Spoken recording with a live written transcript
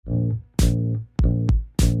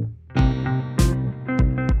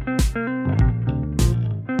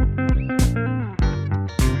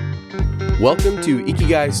Welcome to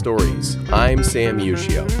Ikigai Stories. I'm Sam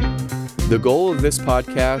Yushio. The goal of this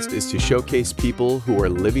podcast is to showcase people who are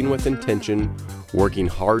living with intention, working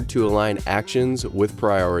hard to align actions with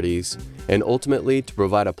priorities, and ultimately to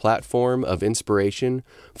provide a platform of inspiration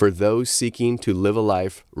for those seeking to live a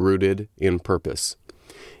life rooted in purpose.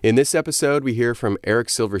 In this episode, we hear from Eric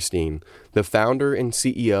Silverstein, the founder and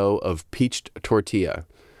CEO of Peached Tortilla.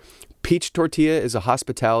 Peached Tortilla is a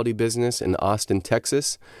hospitality business in Austin,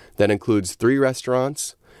 Texas that includes 3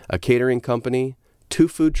 restaurants, a catering company, 2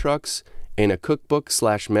 food trucks, and a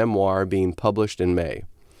cookbook/memoir being published in May.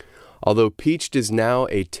 Although Peached is now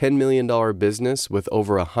a $10 million business with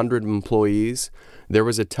over 100 employees, there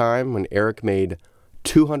was a time when Eric made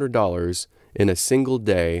 $200 in a single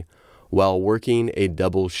day while working a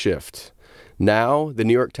double shift. Now, the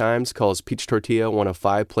New York Times calls Peached Tortilla one of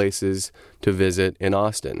 5 places to visit in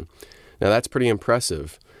Austin. Now, that's pretty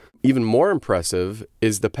impressive. Even more impressive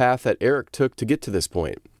is the path that Eric took to get to this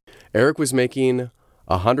point. Eric was making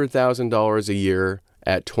 $100,000 a year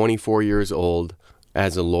at 24 years old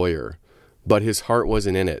as a lawyer, but his heart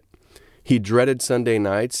wasn't in it. He dreaded Sunday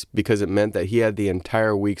nights because it meant that he had the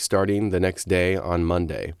entire week starting the next day on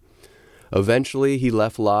Monday. Eventually, he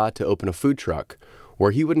left law to open a food truck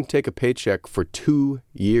where he wouldn't take a paycheck for 2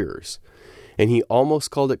 years. And he almost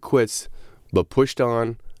called it quits, but pushed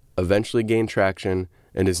on, eventually gained traction,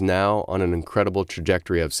 and is now on an incredible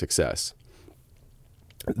trajectory of success.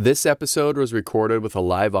 This episode was recorded with a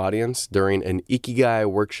live audience during an Ikigai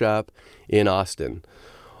workshop in Austin.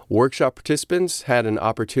 Workshop participants had an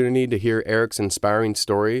opportunity to hear Eric's inspiring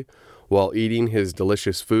story while eating his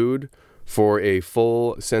delicious food for a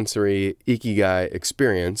full sensory Ikigai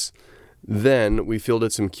experience. Then we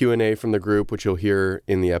fielded some Q&A from the group, which you'll hear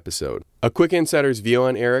in the episode. A quick insider's view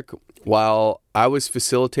on Eric. While I was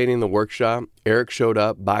facilitating the workshop, Eric showed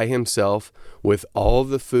up by himself with all of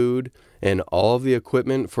the food and all of the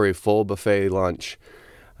equipment for a full buffet lunch.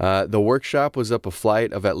 The workshop was up a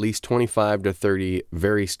flight of at least 25 to 30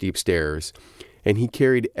 very steep stairs, and he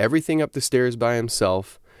carried everything up the stairs by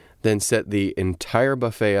himself, then set the entire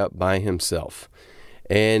buffet up by himself.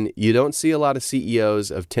 And you don't see a lot of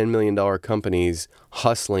CEOs of $10 million companies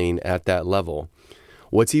hustling at that level.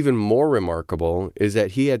 What's even more remarkable is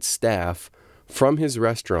that he had staff from his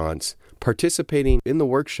restaurants participating in the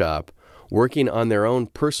workshop, working on their own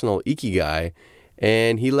personal Ikigai,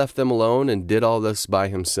 and he left them alone and did all this by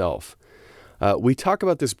himself. We talk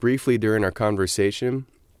about this briefly during our conversation,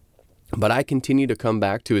 but I continue to come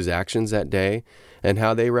back to his actions that day and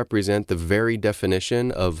how they represent the very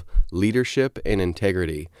definition of leadership and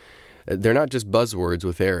integrity. They're not just buzzwords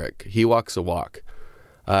with Eric. He walks a walk.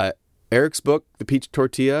 Eric's book, The Peached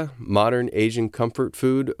Tortilla, Modern Asian Comfort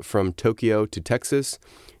Food from Tokyo to Texas,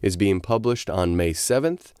 is being published on May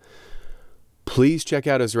 7th. Please check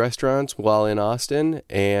out his restaurants while in Austin,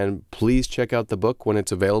 and please check out the book when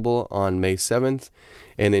it's available on May 7th,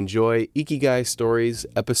 and enjoy Ikigai Stories,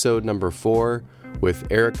 episode number 4, with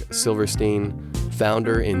Eric Silverstein,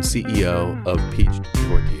 founder and CEO of Peached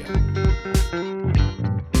Tortilla.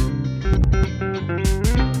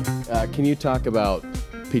 Can you talk about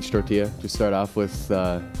Peached Tortilla? Just start off with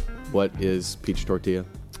what is Peached Tortilla?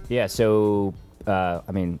 Yeah, so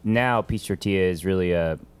now Peached Tortilla is really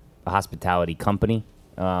a hospitality company.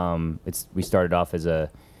 We started off as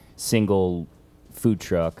a single food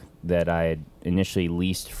truck that I had initially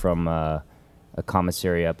leased from a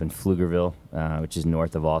commissary up in Pflugerville, which is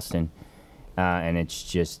north of Austin, and it's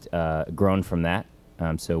just grown from that.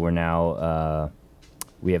 So we're now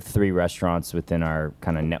we have 3 restaurants within our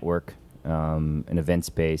kind of network, an event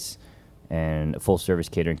space, and a full-service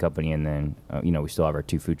catering company, and then we still have our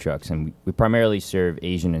 2 food trucks, and we primarily serve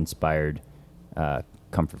Asian-inspired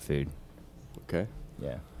comfort food. Okay.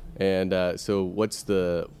 Yeah. And so what's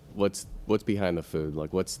behind the food?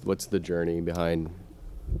 Like what's the journey behind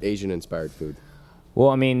Asian-inspired food? Well,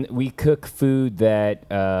 I mean, we cook food that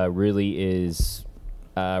really is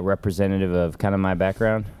representative of kind of my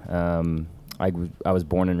background. I was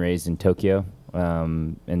born and raised in Tokyo,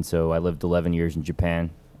 and so I lived 11 years in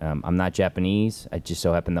Japan. I'm not Japanese. I just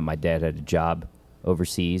so happened that my dad had a job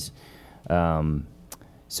overseas.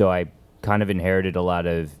 So I kind of inherited a lot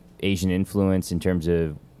of Asian influence in terms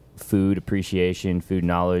of food appreciation, food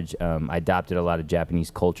knowledge. I adopted a lot of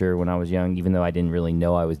Japanese culture when I was young, even though I didn't really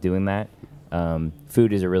know I was doing that.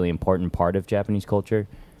 Food is a really important part of Japanese culture.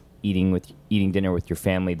 Eating dinner with your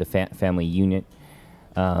family, the family unit.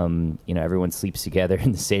 Everyone sleeps together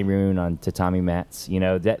in the same room on tatami mats.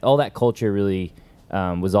 All that culture really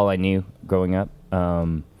was all I knew growing up.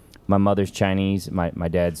 My mother's Chinese. My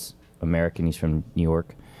dad's American. He's from New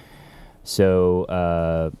York.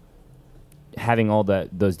 So having all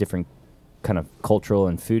those different kind of cultural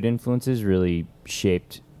and food influences really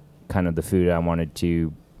shaped kind of the food I wanted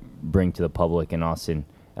to bring to the public in Austin.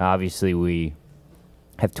 Obviously, we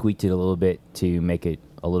have tweaked it a little bit to make it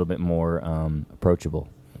a little bit more approachable.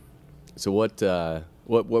 So what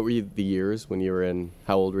were the years when you were in?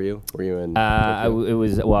 How old were you? Were you in? I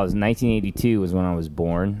was 1982 was when I was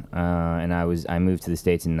born, and I moved to the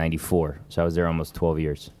States in ~94, so I was there almost 12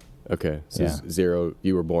 years. Okay, so Yeah. zero.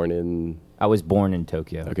 You were born in. I was born in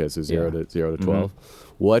Tokyo. Okay, so zero Yeah. to 12.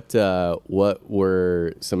 What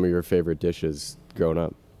were some of your favorite dishes growing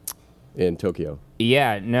up in Tokyo?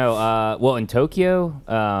 Yeah, no. Well, in Tokyo,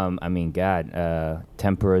 I mean,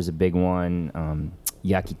 tempura is a big one.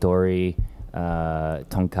 Yakitori,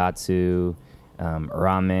 tonkatsu,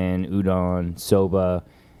 ramen, udon, soba.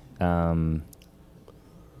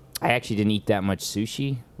 I actually didn't eat that much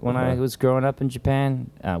sushi when I was growing up in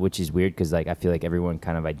Japan, which is weird because like I feel like everyone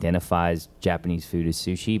kind of identifies Japanese food as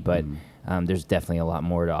sushi, but there's definitely a lot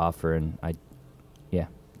more to offer, and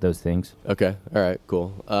those things. Okay, all right,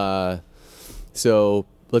 cool. So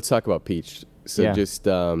let's talk about Peached. So Yeah. just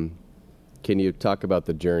can you talk about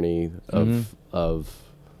the journey of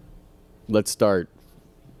let's start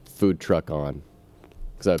food truck on.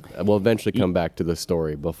 Because we'll eventually come back to the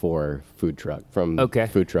story before food truck, from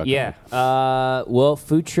food truck. Yeah. Well,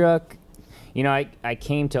 food truck, you know, I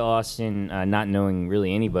came to Austin not knowing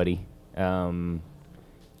really anybody.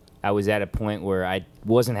 I was at a point where I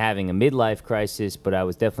wasn't having a midlife crisis, but I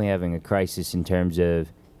was definitely having a crisis in terms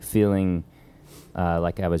of feeling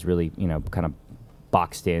like I was really, kind of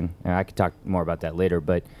boxed in. And I could talk more about that later.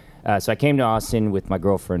 But so I came to Austin with my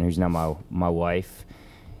girlfriend, who's now my wife,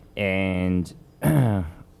 and I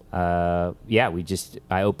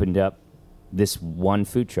opened up this one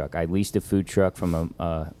food truck. I leased a food truck from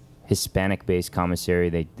a Hispanic-based commissary.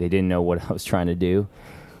 They didn't know what I was trying to do,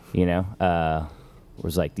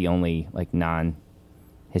 was like the only like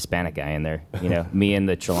non-Hispanic guy in there, me and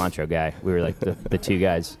the cilantro guy. We were like the two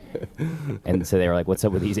guys, and so they were like, "What's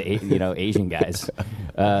up with these Asian guys?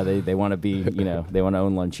 They want to be they want to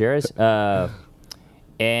own loncheras."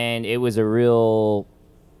 And it was a real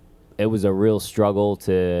struggle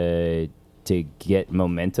to get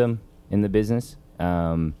momentum in the business.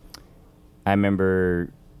 I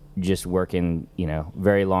remember just working,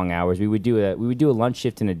 very long hours. We would do a lunch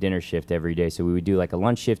shift and a dinner shift every day. So we would do like a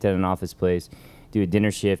lunch shift at an office place, do a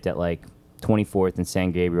dinner shift at like 24th and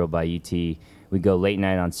San Gabriel by UT. We'd go late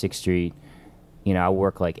night on 6th Street. I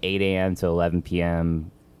work like 8 a.m. to 11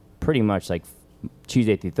 p.m. pretty much like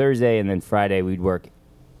Tuesday through Thursday, and then Friday we'd work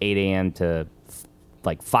 8 a.m. to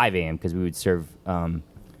like 5 a.m. because we would serve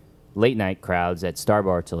late night crowds at Star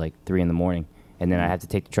Bar till like 3 in the morning. And then I had to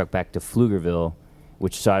take the truck back to Pflugerville,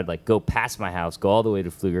 which so I'd like go past my house, go all the way to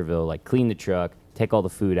Pflugerville, like clean the truck, take all the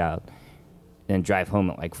food out, and drive home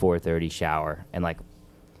at like 4:30, shower. And like, so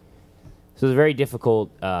it was a very difficult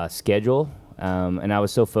schedule. And I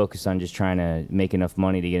was so focused on just trying to make enough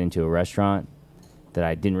money to get into a restaurant that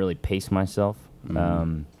I didn't really pace myself.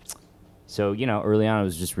 So, early on it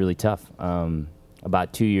was just really tough.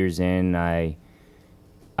 About 2 years in, I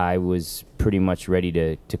was pretty much ready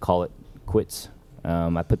to call it quits.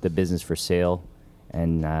 I put the business for sale,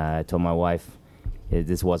 and I told my wife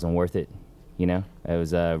this wasn't worth it. It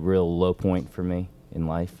was a real low point for me in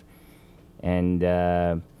life. And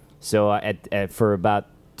so for about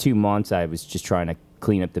 2 months, I was just trying to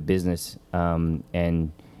clean up the business,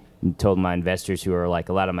 and told my investors, who are like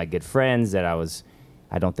a lot of my good friends, that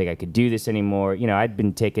I don't think I could do this anymore. I'd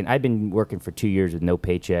been working for 2 years with no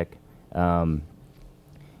paycheck.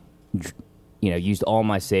 Used all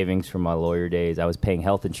my savings from my lawyer days. I was paying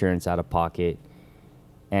health insurance out of pocket.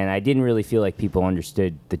 And I didn't really feel like people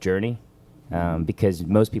understood the journey, because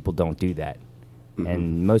most people don't do that.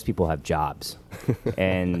 And most people have jobs.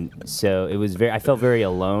 And so I felt very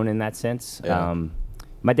alone in that sense. Yeah.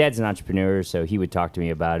 My dad's an entrepreneur, so he would talk to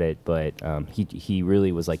me about it, but he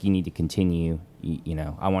really was like, you need to continue.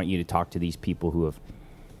 I want you to talk to these people who have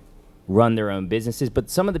run their own businesses. But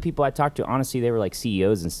some of the people I talked to, honestly, they were like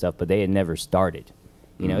CEOs and stuff, but they had never started.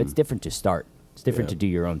 It's different to start. It's different to do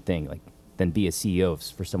your own thing, than be a CEO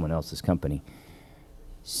for someone else's company.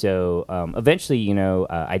 So eventually,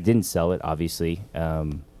 I didn't sell it, obviously.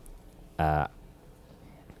 I'm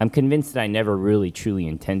convinced that I never really truly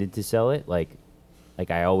intended to sell it. Like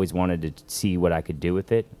I always wanted to see what I could do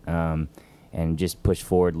with it, and just push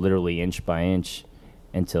forward literally inch by inch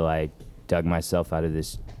until I dug myself out of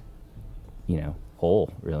this,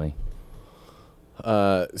 hole, really.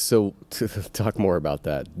 So to talk more about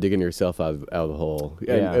that, digging yourself out of the hole.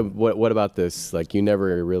 Yeah. And what about this? Like, you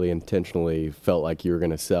never really intentionally felt like you were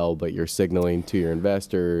going to sell, but you're signaling to your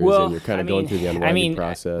investors, and you're kind of going through the unwinding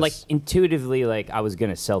process. Like intuitively, like I was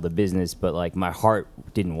going to sell the business, but like my heart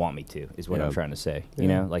didn't want me to, is what I'm trying to say. You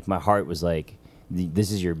know, like my heart was like,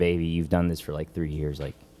 this is your baby. You've done this for like 3 years.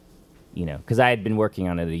 Like, you know, because I had been working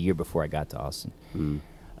on it a year before I got to Austin.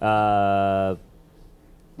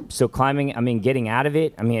 So getting out of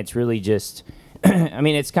it, it's really just,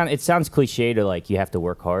 it sounds cliche to like, you have to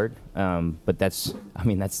work hard. But that's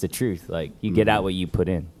the truth. Like you get out what you put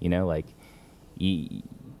in, you know, like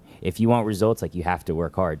if you want results, like you have to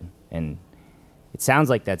work hard. And it sounds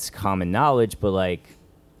like that's common knowledge, but like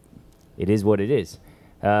it is what it is.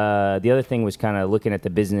 The other thing was kind of looking at the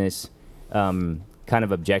business, kind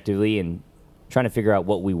of objectively and trying to figure out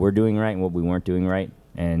what we were doing right and what we weren't doing right.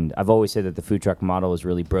 And I've always said that the food truck model is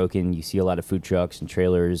really broken. You see a lot of food trucks and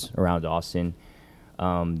trailers around Austin.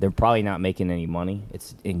 They're probably not making any money.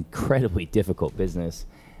 It's incredibly difficult business.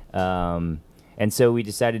 And so we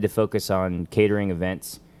decided to focus on catering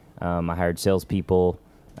events. I hired salespeople.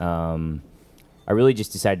 I really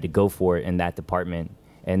just decided to go for it in that department.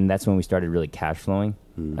 And that's when we started really cash flowing.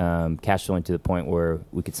 Cash flowing to the point where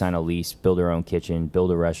we could sign a lease, build our own kitchen,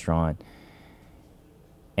 build a restaurant.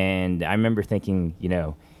 And I remember thinking, you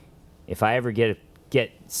know, if I ever get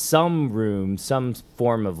some room, some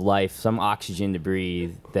form of life, some oxygen to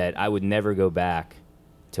breathe, that I would never go back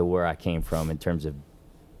to where I came from in terms of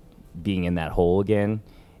being in that hole again.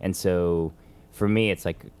 And so for me, it's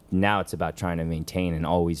like now it's about trying to maintain and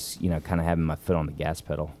always, you know, kind of having my foot on the gas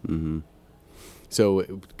pedal. Mm-hmm. So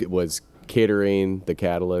it was catering the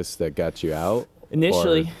catalyst that got you out?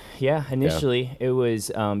 Initially, it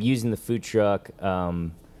was using the food truck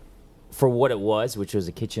for what it was, which was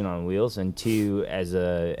a kitchen on wheels, and two,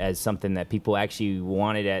 as something that people actually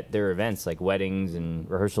wanted at their events, like weddings and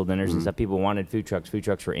rehearsal dinners and stuff. People wanted food trucks. Food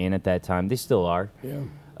trucks were in at that time. They still are.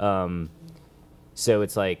 Yeah. So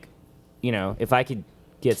it's like, you know, if I could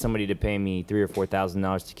get somebody to pay me $3,000 or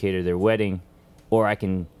 $4,000 to cater their wedding, or I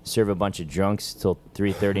can serve a bunch of drunks till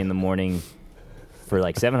 3:30 in the morning for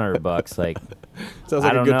like $700, like sounds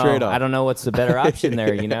like a good trade-off. I don't know what's the better option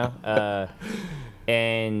there, you know.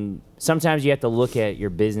 And sometimes you have to look at your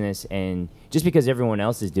business, and just because everyone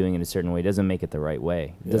else is doing it a certain way doesn't make it the right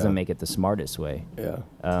way. It doesn't make it the smartest way. Yeah.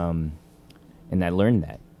 And I learned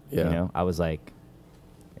that. Yeah. You know, I was like,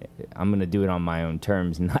 I'm going to do it on my own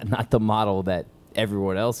terms, not the model that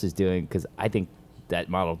everyone else is doing, because I think that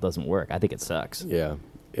model doesn't work. I think it sucks. Yeah.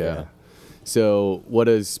 So what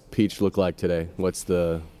does Peached look like today? What's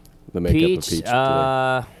the makeup of Peached today?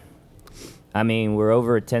 I mean, we're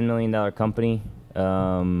over a $10 million company,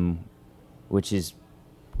 which is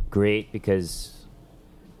great because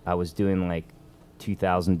I was doing like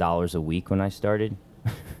 $2,000 a week when I started.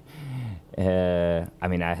 I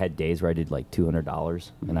mean, I had days where I did like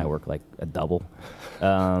 $200 and I worked like a double.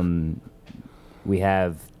 We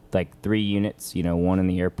have like 3 units, you know, one in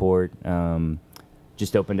the airport.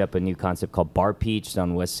 Just opened up a new concept called Bar Peached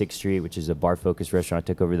on West 6th Street, which is a bar-focused restaurant. I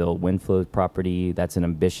took over the old Windflow property. That's an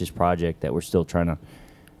ambitious project that we're still trying to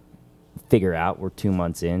figure out. We're 2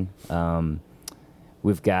 months in.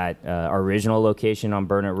 We've got our original location on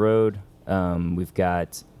Burnett Road. We've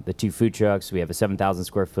got the 2 food trucks. We have a 7,000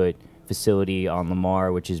 square foot facility on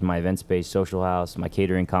Lamar, which is my event space, social house, my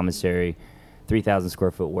catering commissary, 3,000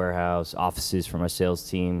 square foot warehouse, offices for my sales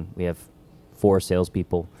team. We have 4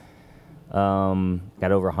 salespeople.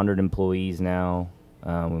 Got over 100 employees now.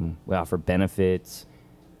 We offer benefits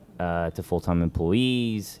to full-time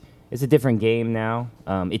employees. It's a different game now.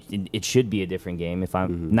 It should be a different game. If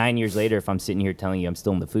I'm 9 years later, if I'm sitting here telling you I'm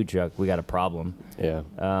still in the food truck, we got a problem. Yeah.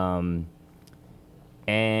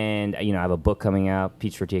 And you know, I have a book coming out.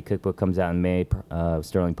 Peached Tortilla cookbook comes out in May.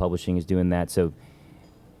 Sterling Publishing is doing that. So,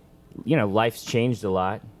 you know, life's changed a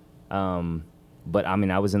lot. But I mean,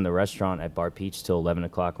 I was in the restaurant at Bar Peached till 11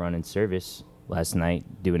 o'clock running service last night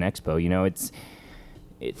doing expo. You know,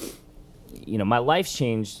 you know, my life's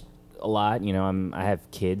changed a lot. You know, I have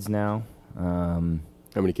kids now. How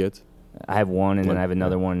many kids? I have one, and then I have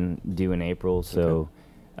another one due in April. So,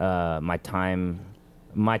 my time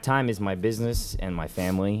is my business and my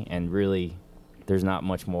family, and really, there's not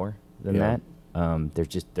much more than that.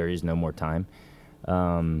 There is no more time.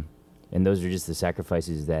 And those are just the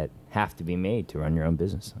sacrifices that have to be made to run your own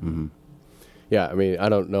business. Mm-hmm. Yeah, I mean, I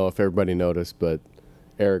don't know if everybody noticed, but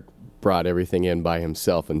Eric brought everything in by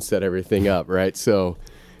himself and set everything up, right? So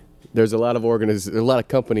there's a lot of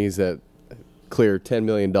companies that clear $10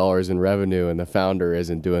 million in revenue and the founder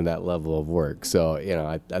isn't doing that level of work. So,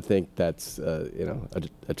 I think that's, a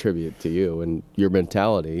tribute to you and your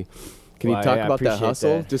mentality. Can you talk about that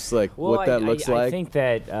hustle? That. Just like what that looks like? I think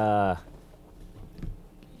that,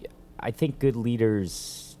 I think good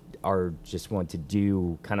leaders are just want to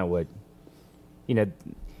do kind of what,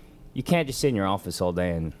 you can't just sit in your office all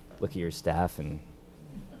day and look at your staff and,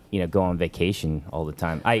 go on vacation all the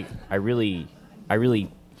time. I really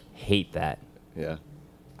hate that. Yeah.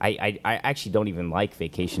 I actually don't even like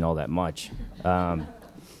vacation all that much.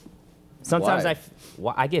 Sometimes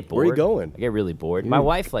I get bored. Where are you going? I get really bored. My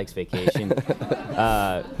wife likes vacation,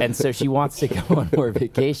 and so she wants to go on more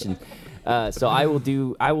vacations. So I will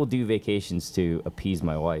do vacations to appease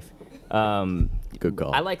my wife. Good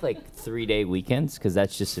call. I like 3-day weekends because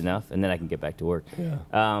that's just enough, and then I can get back to work.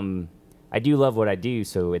 Yeah. I do love what I do,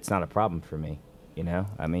 so it's not a problem for me.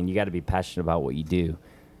 I mean, you got to be passionate about what you do.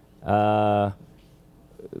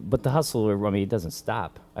 But the hustle, it doesn't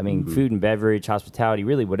stop. I mean, food and beverage, hospitality,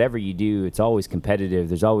 really whatever you do, it's always competitive.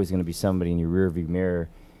 There's always going to be somebody in your rearview mirror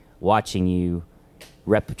watching you,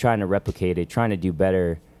 trying to replicate it, trying to do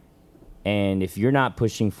better. And if you're not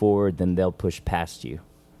pushing forward, then they'll push past you.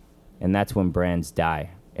 And that's when brands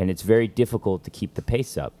die. And it's very difficult to keep the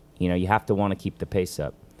pace up. You have to want to keep the pace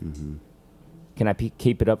up. Mm-hmm. Can I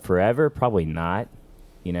keep it up forever? Probably not.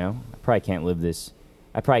 I probably can't live this.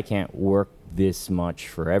 I probably can't work this much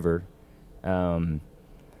forever. And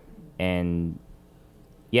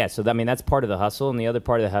yeah, so that's part of the hustle. And the other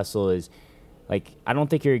part of the hustle is I don't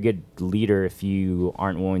think you're a good leader if you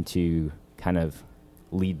aren't willing to kind of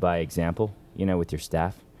lead by example, with your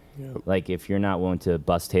staff. Yep. If you're not willing to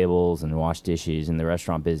bust tables and wash dishes in the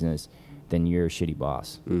restaurant business, then you're a shitty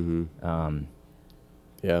boss. Mm-hmm.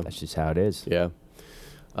 Yeah. That's just how it is. Yeah.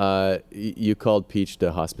 You called Peached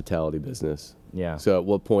a hospitality business. Yeah. So at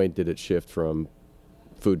what point did it shift from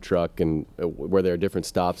food truck, and were there different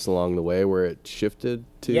stops along the way where it shifted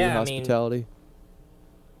to hospitality?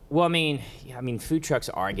 Food trucks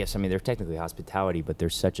are, I guess, they're technically hospitality, but they're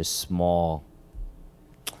such a small,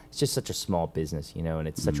 it's just such a small business, and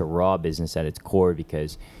it's such a raw business at its core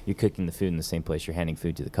because you're cooking the food in the same place you're handing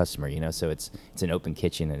food to the customer, so it's an open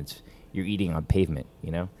kitchen and you're eating on pavement,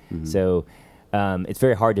 Mm-hmm. So it's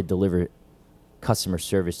very hard to deliver customer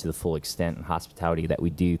service to the full extent and hospitality that we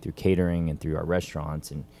do through catering and through our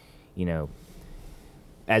restaurants. And,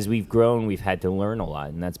 as we've grown, we've had to learn a lot,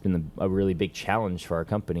 and that's been a really big challenge for our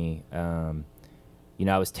company.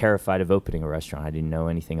 I was terrified of opening a restaurant. I didn't know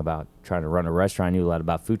anything about trying to run a restaurant. I knew a lot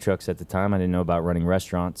about food trucks at the time. I didn't know about running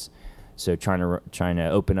restaurants. So trying to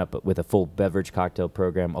open up with a full beverage cocktail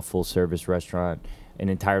program, a full service restaurant, an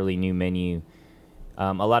entirely new menu.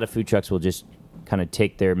 A lot of food trucks will just kind of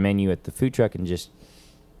take their menu at the food truck and just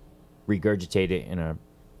regurgitate it in a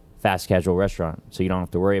fast casual restaurant. So you don't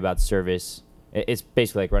have to worry about service. It's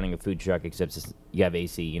basically like running a food truck, except you have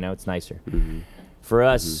AC, it's nicer. Mm-hmm. For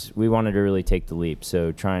us, we wanted to really take the leap.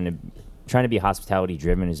 So trying to be hospitality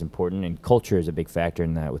driven is important, and culture is a big factor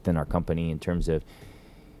in that within our company in terms of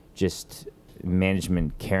just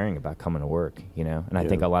management caring about coming to work, And I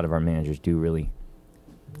think a lot of our managers do really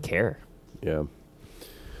care. Yeah.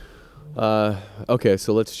 Okay,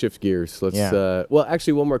 so let's shift gears.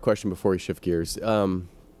 Actually, one more question before we shift gears.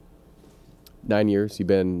 9 years. You've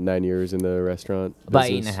been 9 years in the restaurant About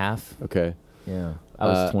business? 8.5. Okay. Yeah. I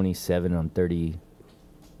was 27. I'm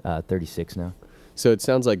 36 now. So it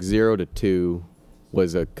sounds like 0 to 2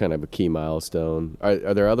 was a kind of a key milestone.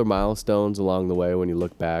 Are there other milestones along the way when you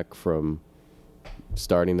look back from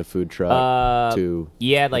starting the food truck to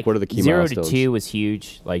what are the key 0 milestones? to 2 was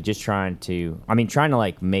huge. Just trying to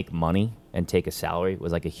make money and take a salary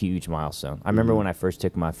was a huge milestone. I remember when I first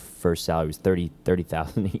took my first salary, it was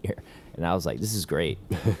 $30,000 a year, and I was like, this is great.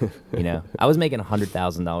 I was making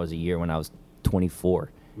 $100,000 a year when I was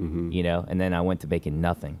 24. And then I went to making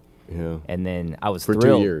nothing. Yeah. And then I was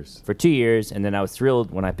thrilled. For 2 years, and then I was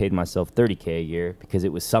thrilled when I paid myself $30K a year because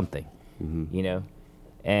it was something.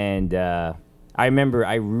 And I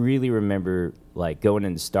really remember going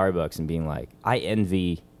into Starbucks and being like, I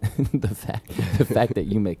envy the fact that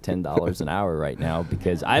you make $10 an hour right now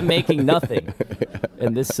because I'm making nothing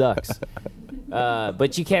and this sucks.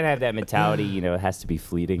 But you can't have that mentality, it has to be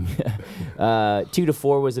fleeting. 2 to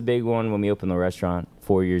 4 was a big one when we opened the restaurant.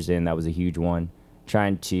 4 years in, that was a huge one.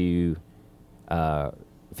 Trying to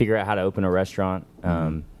figure out how to open a restaurant,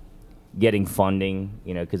 getting funding,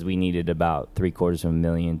 because we needed about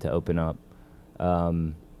 $750,000 to open up.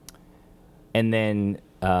 And then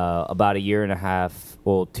about 1.5 years,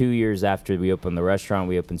 2 years after we opened the restaurant,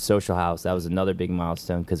 we opened Social House. That was another big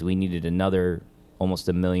milestone because we needed another almost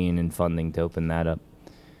 $1 million in funding to open that up.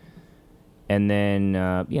 And then,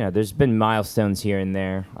 there's been milestones here and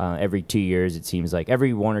there. Every 2 years, it seems like.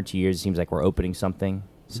 Every 1 or 2 years, it seems like we're opening something.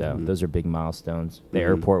 So those are big milestones. The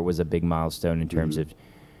airport was a big milestone in terms of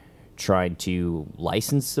trying to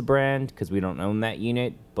license the brand because we don't own that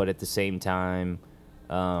unit. But at the same time,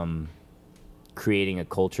 creating a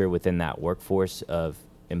culture within that workforce of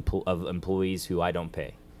employees who I don't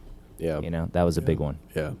pay. Yeah. That was a big one.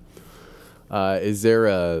 Yeah. Is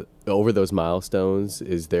there over those milestones,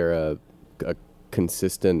 is there a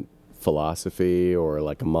consistent philosophy or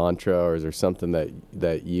like a mantra, or is there something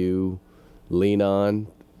that you lean on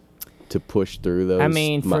to push through those? I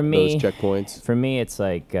mean, for me, those checkpoints. For me, it's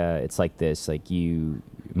like this. Like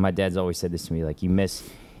my dad's always said this to me. Like you miss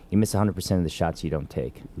 100% of the shots you don't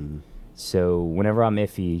take. Mm-hmm. So whenever I'm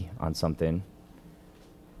iffy on something,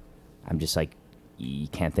 I'm just like, you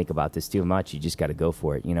can't think about this too much. You just got to go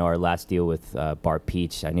for it. Our last deal with Bar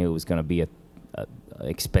Peached, I knew it was going to be a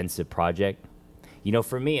expensive project.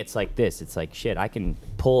 For me, it's like this. It's like, shit, I can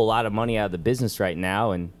pull a lot of money out of the business right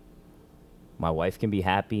now, and my wife can be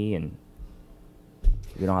happy, and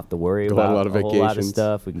we don't have to worry about a whole lot of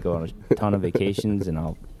stuff. We can go on a ton of vacations,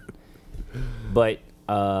 But,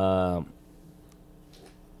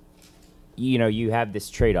 you have this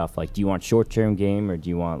trade-off. Like, do you want short-term game or do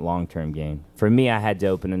you want long-term game? For me, I had to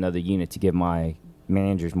open another unit to give my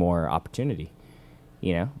managers more opportunity.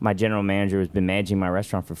 My general manager has been managing my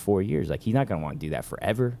restaurant for 4 years. Like, he's not going to want to do that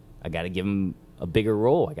forever. I got to give him a bigger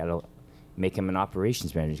role. I got to make him an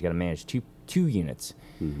operations manager. He's got to manage two units.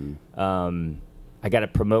 Mm-hmm. I got to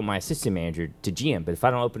promote my assistant manager to GM. But if I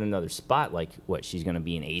don't open another spot, like, what, she's going to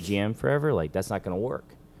be an AGM forever? Like, that's not going to work.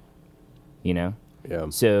 Yeah.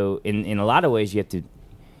 So in a lot of ways, you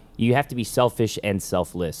have to be selfish and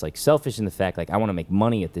selfless. Like, selfish in the fact, like, I want to make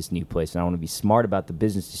money at this new place, and I want to be smart about the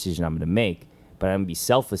business decision I'm going to make. But I'm going to be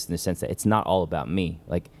selfless in the sense that it's not all about me.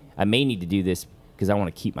 Like, I may need to do this because I want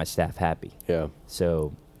to keep my staff happy. Yeah.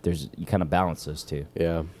 So you kind of balance those two.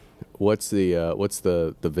 Yeah. What's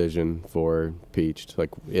the vision for Peached? Like,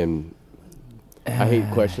 I hate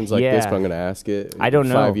questions like this, but I'm going to ask it. I don't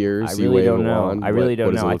know. 5 years. I really don't know. I really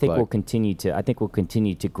don't know. I think we'll continue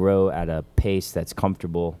to grow at a pace that's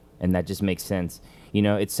comfortable and that just makes sense.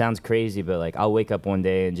 It sounds crazy, but like, I'll wake up one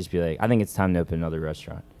day and just be like, I think it's time to open another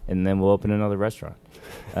restaurant. And then we'll open another restaurant.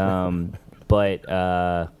 But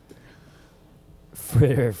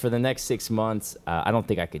for the next 6 months, I don't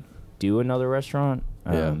think I could do another restaurant.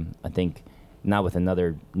 I think not with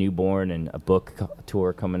another newborn and a book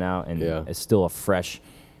tour coming out, and it's still a fresh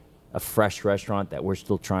restaurant that we're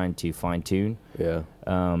still trying to fine tune. Yeah.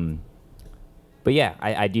 But yeah,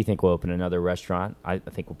 I do think we'll open another restaurant. I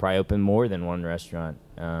think we'll probably open more than one restaurant.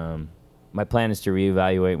 My plan is to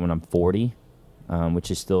reevaluate when I'm 40.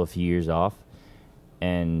 Which is still a few years off,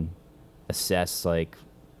 and assess, like,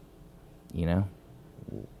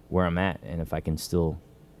 where I'm at, and if I can still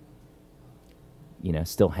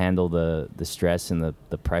handle the stress and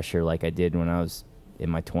the pressure like I did when I was in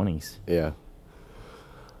my 20s. Yeah.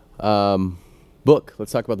 Book.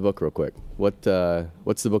 Let's talk about the book real quick. What's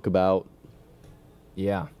the book about?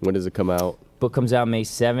 Yeah. When does it come out? Book comes out May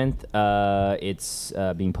 7th. It's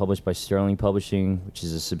being published by Sterling Publishing, which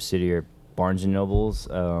is a subsidiary of Barnes & Noble's.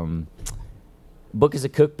 Book is a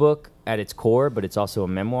cookbook at its core, but it's also a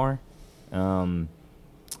memoir.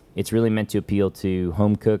 It's really meant to appeal to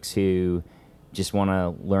home cooks who just want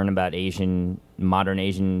to learn about modern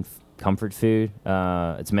Asian comfort food.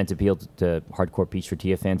 It's meant to appeal to hardcore Peached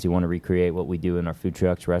Tortilla fans who want to recreate what we do in our food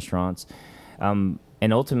trucks, restaurants. And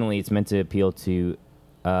ultimately, it's meant to appeal to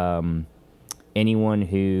anyone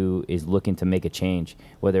who is looking to make a change,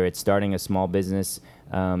 whether it's starting a small business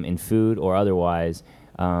in food or otherwise.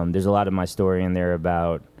 There's a lot of my story in there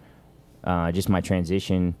about just my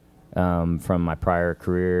transition from my prior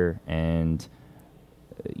career and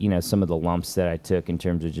some of the lumps that I took in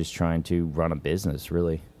terms of just trying to run a business,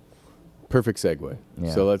 really. Perfect segue.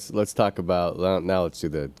 Yeah. So let's talk about now. Let's do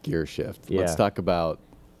the gear shift. Yeah. Let's talk about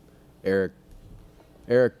Eric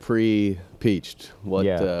pre-Peached. What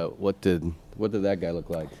did that guy look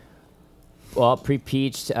like? Well,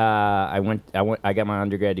 pre-Peached, I got my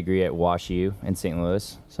undergrad degree at WashU in St.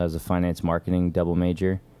 Louis. So I was a finance marketing double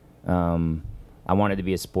major. I wanted to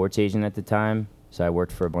be a sports agent at the time, so I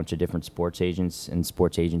worked for a bunch of different sports agents and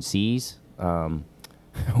sports agencies.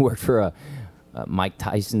 Worked for Mike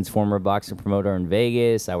Tyson's former boxing promoter in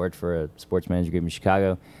Vegas. I worked for a sports management group in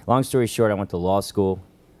Chicago. Long story short, I went to law school.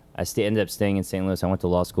 I ended up staying in St. Louis. I went to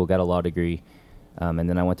law school, got a law degree, and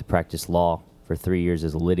then I went to practice law for 3 years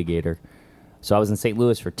as a litigator. So I was in St.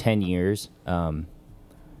 Louis for 10 years.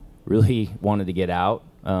 Really wanted to get out.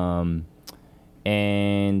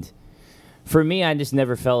 And For me, I just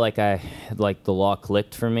never felt like the law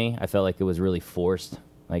clicked for me. I felt like it was really forced.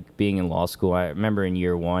 Like being in law school, I remember in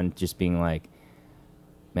year one just being like,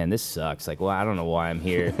 man, this sucks. Like, well, I don't know why I'm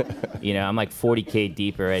here. I'm like 40K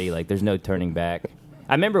deep already. Like, there's no turning back.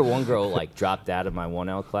 I remember one girl like dropped out of my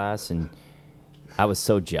 1L class, and I was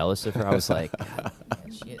so jealous of her. I was like, God,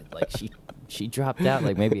 man, she dropped out.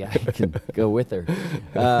 Like, maybe I can go with her.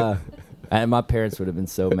 And my parents would have been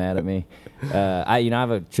so mad at me. I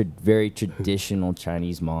have a very traditional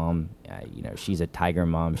Chinese mom. She's a tiger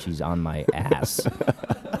mom. She's on my ass,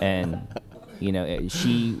 and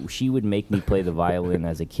she would make me play the violin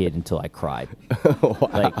as a kid until I cried. Wow.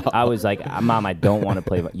 Like I was like, Mom, I don't want to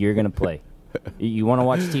play. You're gonna play. You want to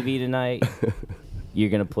watch TV tonight? You're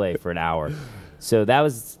gonna play for an hour. So that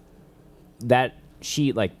was that.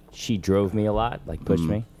 She drove me a lot, like pushed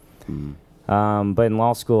me. But in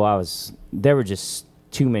law school, there were just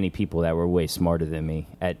too many people that were way smarter than me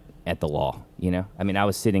at the law, I mean, I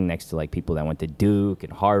was sitting next to, like, people that went to Duke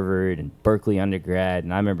and Harvard and Berkeley undergrad,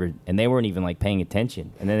 and I remember, and they weren't even, like, paying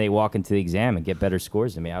attention. And then they walk into the exam and get better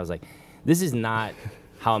scores than me. I was like, this is not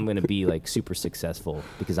how I'm going to be, like, super successful,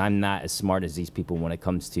 because I'm not as smart as these people when it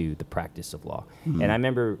comes to the practice of law. And I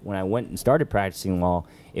remember when I went and started practicing law,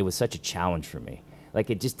 it was such a challenge for me.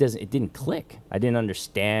 Like, it didn't click. I didn't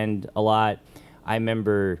understand a lot. I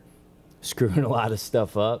remember screwing a lot of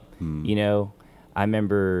stuff up, I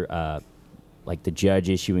remember, like, the judge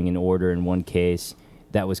issuing an order in one case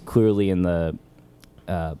that was clearly in the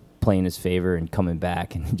plaintiff's favor and coming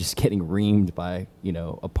back and just getting reamed by,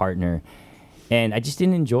 a partner. And I just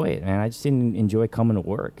didn't enjoy it, man. I just didn't enjoy coming to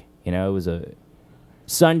work. It was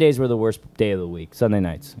Sundays were the worst day of the week, Sunday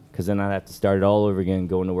nights, because then I'd have to start it all over again,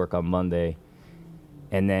 going to work on Monday.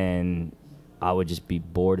 And then I would just be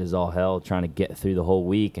bored as all hell trying to get through the whole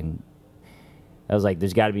week. And I was like,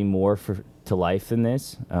 there's got to be more to life than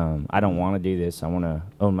this. I don't want to do this. I want to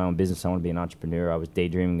own my own business. I want to be an entrepreneur. I was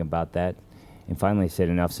daydreaming about that. And finally I said,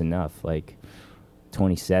 enough's enough. Like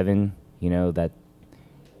 27, that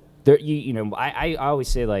there, I always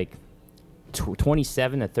say, like,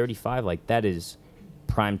 27 to 35, like, that is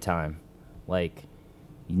prime time. Like,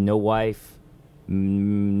 no wife,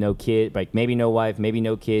 no kid, like, maybe no wife, maybe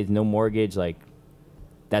no kids, no mortgage. Like,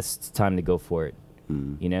 that's time to go for it.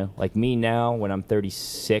 Like me now, when I'm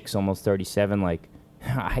 36, almost 37, like,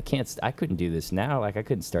 I couldn't do this now. Like, I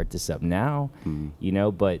couldn't start this up now,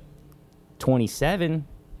 but 27,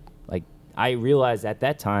 like, I realized at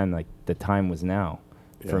that time, like, the time was now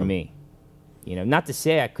for me. Not to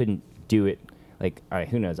say I couldn't do it. Like, all right,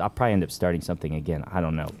 who knows? I'll probably end up starting something again. I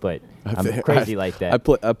don't know, but I'm crazy like that. I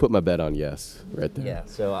put my bet on yes right there. Yeah.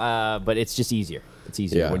 So, but it's just easier. It's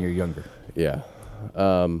easier when you're younger. Yeah.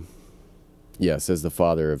 Yes, as the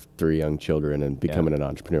father of 3 young children and becoming an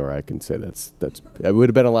entrepreneur, I can say that's it would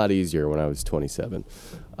have been a lot easier when I was 27.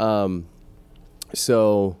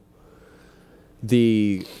 So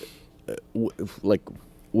the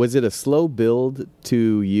was it a slow build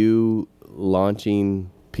to you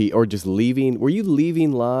launching or just leaving? Were you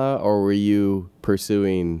leaving law or were you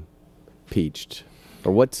pursuing Peached?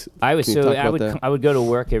 Or what? I would go to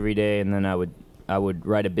work every day, and then I would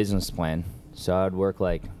write a business plan. So I would work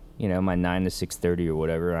like, my 9 to 6:30 or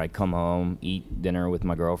whatever. I'd come home, eat dinner with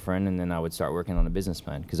my girlfriend, and then I would start working on a business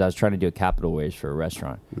plan because I was trying to do a capital raise for a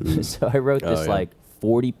restaurant. So I wrote this like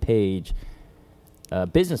 40-page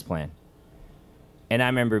business plan. And I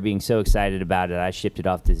remember being so excited about it. I shipped it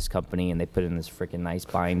off to this company, and they put it in this freaking nice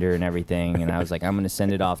binder and everything. And I was like, I'm going to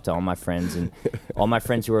send it off to all my friends, and all my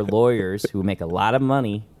friends who are lawyers who make a lot of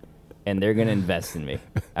money, and they're going to invest in me.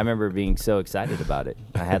 I remember being so excited about it.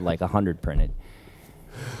 I had like 100 printed.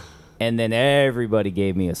 And then everybody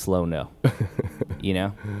gave me a slow no.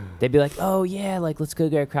 They'd be like, oh, yeah, like, let's go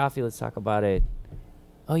grab coffee. Let's talk about it.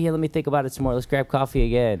 Oh, yeah, let me think about it some more. Let's grab coffee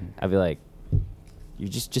again. I'd be like, you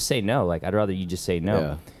just say no. Like, I'd rather you just say no.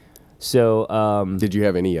 Yeah. So, did you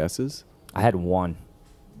have any yeses? I had one.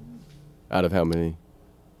 Out of how many?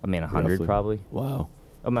 I mean, 100 roughly? Probably. Wow.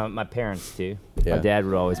 Oh, my parents, too. Yeah. My dad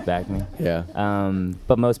would always back me. Yeah.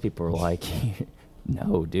 But most people were like,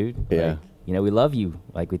 no, dude. Yeah. Like, we love you.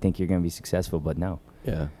 Like, we think you're going to be successful, but no.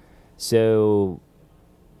 Yeah. So,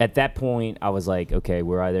 at that point, I was like, okay,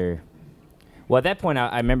 we're either... Well, at that point,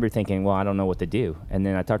 I remember thinking, well, I don't know what to do. And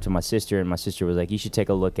then I talked to my sister, and my sister was like, you should take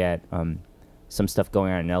a look at some stuff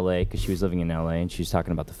going on in L.A., because she was living in L.A., and she was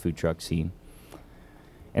talking about the food truck scene.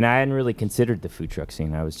 And I hadn't really considered the food truck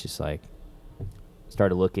scene. I was just like,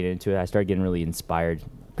 started looking into it. I started getting really inspired,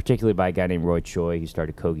 particularly by a guy named Roy Choi, who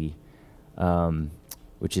started Kogi,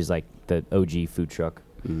 which is like the OG food truck.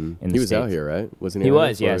 Mm-hmm. In the States. Out here, right? Wasn't he? He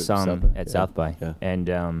was, yeah. I saw him at South by. Yeah.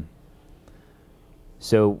 And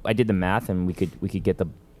So I did the math, and we could get the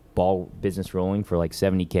ball business rolling for like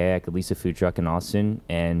 $70K. I could lease a food truck in Austin,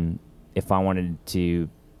 and if I wanted to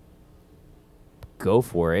go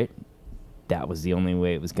for it, that was the only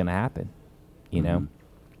way it was going to happen. You know,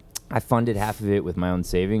 I funded half of it with my own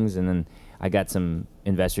savings, and then I got some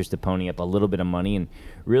investors to pony up a little bit of money, and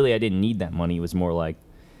really I didn't need that money. It was more like,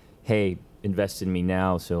 hey, invest in me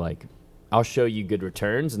now, so like I'll show you good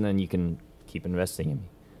returns, and then you can keep investing in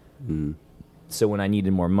me. So when I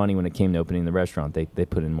needed more money, when it came to opening the restaurant, they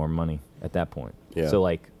put in more money at that point. Yeah. So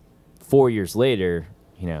like 4 years later,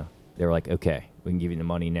 you know, they were like, okay, we can give you the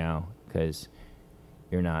money now because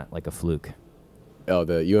you're not like a fluke. Oh,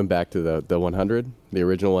 you went back to the 100, the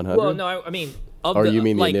original 100? Well, no, I mean, you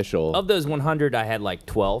mean the initial? Of those 100, I had like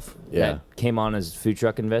 12 that came on as food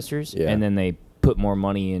truck investors, and then they put more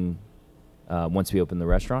money in once we opened the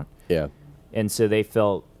restaurant. Yeah. And so they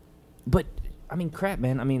felt, but I mean, crap,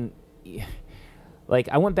 man. I mean, like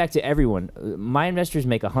I went back to everyone. My investors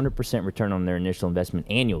make 100% return on their initial investment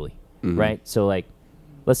annually, right? So like,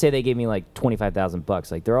 let's say they gave me like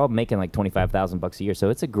 $25,000. Like they're all making like $25,000 a year, so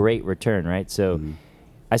it's a great return, right? So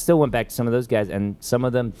I still went back to some of those guys, and some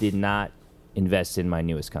of them did not invest in my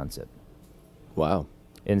newest concept. Wow.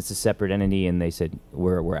 And it's a separate entity, and they said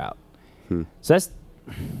we're out. So that's,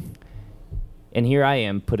 and here I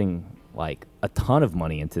am putting like a ton of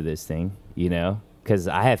money into this thing, you know, because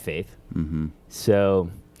I have faith. So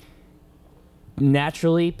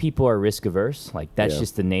naturally, people are risk averse. Like that's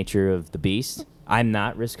just the nature of the beast. I'm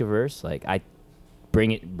not risk averse. Like I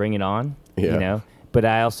bring it on, you know. But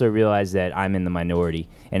I also realize that I'm in the minority,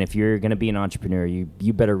 and if you're going to be an entrepreneur,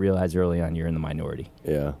 you better realize early on you're in the minority.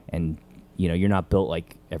 Yeah. And you know you're not built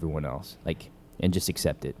like everyone else. Like, and just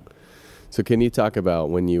accept it. So can you talk about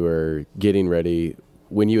when you were getting ready,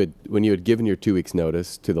 when you had given your 2 weeks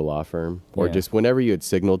notice to the law firm, or just whenever you had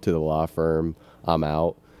signaled to the law firm, I'm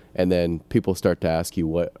out, and then people start to ask you,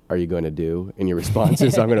 what are you going to do? And your response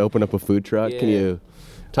is, I'm going to open up a food truck. Can you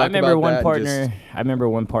talk about that? I remember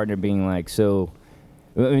one partner being like, so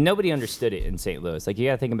I mean, nobody understood it in St. Louis. Like you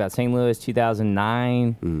got to think about St. Louis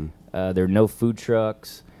 2009. There were no food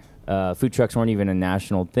trucks. Food trucks weren't even a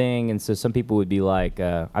national thing, and so some people would be like,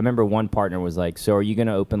 I remember one partner was like, so are you going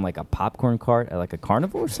to open like a popcorn cart at like a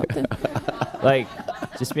carnival or something? Like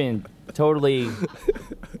just being totally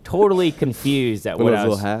confused at what I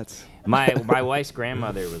was. Little hats. My wife's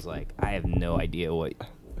grandmother was like, I have no idea what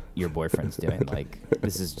your boyfriend's doing. Like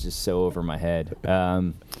this is just so over my head.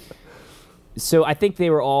 So I think they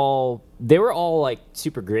were all like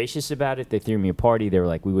super gracious about it. They threw me a party. They were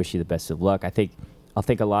like, we wish you the best of luck. I think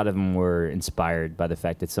a lot of them were inspired by the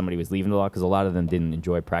fact that somebody was leaving the law, because a lot of them didn't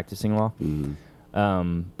enjoy practicing law.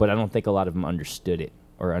 But I don't think a lot of them understood it,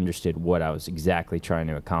 or understood what I was exactly trying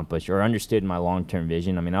to accomplish, or understood my long-term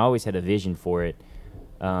vision. I mean, I always had a vision for it.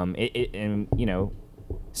 And, you know,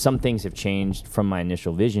 some things have changed from my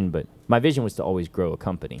initial vision, but my vision was to always grow a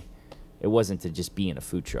company. It wasn't to just be in a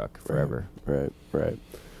food truck forever. Right.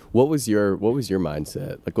 What was your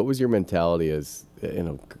mindset? Like, what was your mentality as, you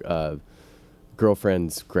know,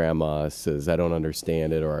 girlfriend's grandma says, I don't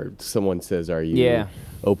understand it, or someone says, are you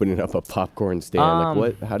opening up a popcorn stand?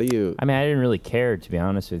 Like how do you? I mean, I didn't really care, to be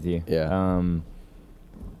honest with you. Yeah.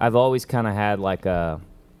 I've always kind of had like an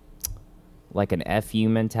FU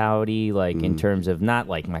mentality, like in terms of not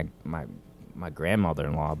like my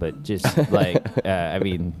grandmother-in-law, but just like, I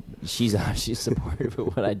mean, she's supportive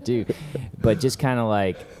of what I do, but just kind of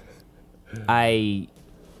like,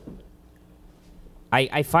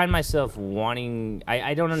 I find myself wanting,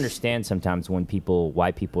 I don't understand sometimes why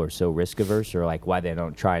people are so risk averse, or like why they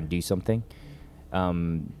don't try and do something.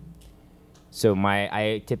 So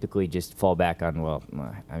I typically just fall back on, well,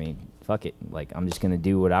 I mean, fuck it. Like, I'm just going to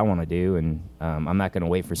do what I want to do, and I'm not going to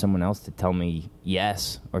wait for someone else to tell me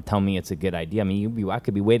yes or tell me it's a good idea. I mean, I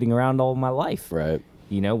could be waiting around all my life. Right.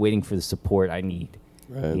 You know, waiting for the support I need.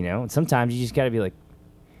 Right. You know, and sometimes you just got to be like,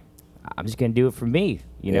 I'm just going to do it for me.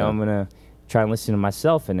 You know, I'm going to try and listen to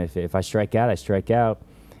myself, and if I strike out, I strike out.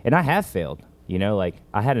 And I have failed. You know, like,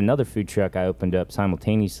 I had another food truck I opened up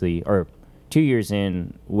simultaneously, or 2 years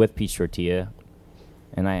in, with Peached Tortilla,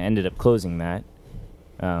 and I ended up closing that.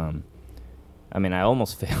 I mean, I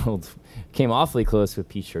almost failed, came awfully close with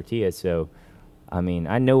Peached Tortilla. So, I mean,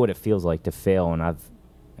 I know what it feels like to fail, and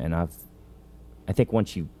I think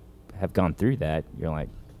once you have gone through that, you're like,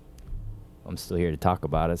 I'm still here to talk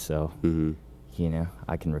about it. So, you know,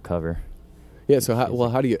 I can recover. Yeah. So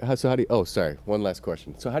how do you? Oh, sorry. One last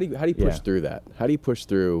question. So how do you push through that? How do you push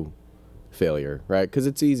through failure? Right? Because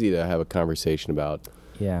it's easy to have a conversation about.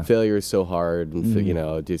 Yeah. Failure is so hard, and you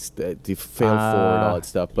know, just fail forward, all that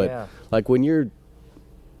stuff. But like when you're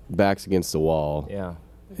back's against the wall. Yeah.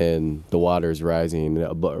 And the water's rising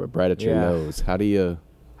right at your nose. How do you...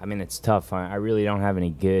 I mean, it's tough. I really don't have any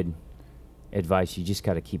good advice. You just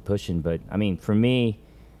got to keep pushing. But, I mean, for me,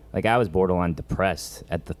 like, I was borderline depressed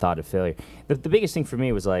at the thought of failure. The biggest thing for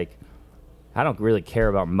me was, like, I don't really care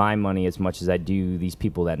about my money as much as I do these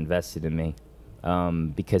people that invested in me.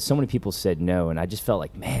 Because so many people said no, and I just felt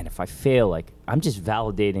like, man, if I fail, like, I'm just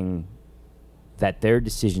validating that their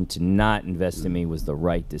decision to not invest in me was the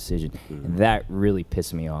right decision. And that really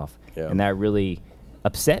pissed me off. Yeah. And that really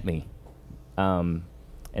upset me. And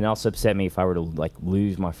also upset me if I were to, like,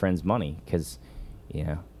 lose my friend's money. Because, you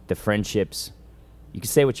know, the friendships, you can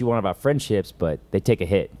say what you want about friendships, but they take a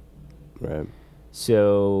hit. Right.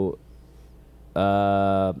 So,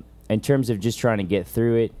 in terms of just trying to get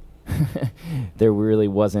through it, there really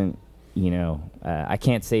wasn't, you know, I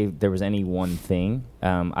can't say there was any one thing.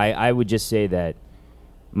 I would just say that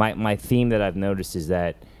my theme that I've noticed is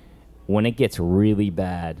that when it gets really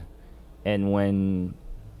bad and when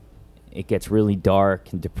it gets really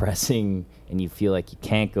dark and depressing and you feel like you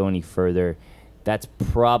can't go any further, that's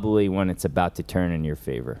probably when it's about to turn in your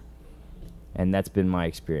favor. And that's been my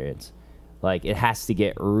experience. Like, it has to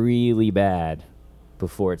get really bad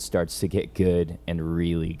before it starts to get good and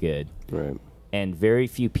really good. Right. And very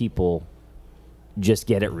few people just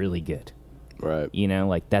get it really good. Right. You know,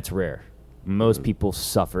 like, that's rare. Most people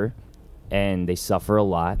suffer, and they suffer a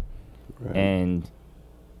lot. Right. And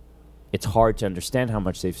it's hard to understand how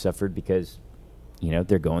much they've suffered because, you know,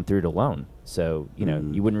 they're going through it alone. So, you know,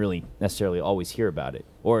 you wouldn't really necessarily always hear about it.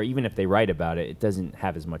 Or even if they write about it, it doesn't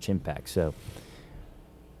have as much impact. So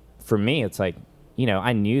for me, it's like, you know,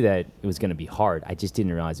 I knew that it was going to be hard. I just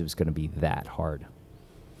didn't realize it was going to be that hard.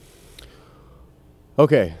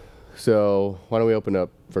 Okay, so why don't we open up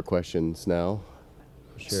for questions now?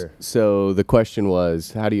 Sure. So the question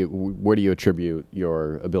was, where do you attribute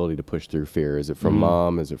your ability to push through fear? Is it from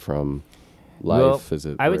mom? Is it from life?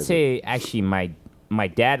 Well, I would say actually my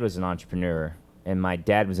dad was an entrepreneur, and my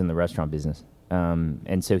dad was in the restaurant business.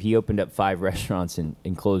 And so he opened up 5 restaurants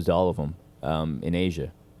and closed all of them in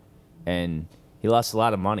Asia. And he lost a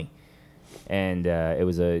lot of money. And it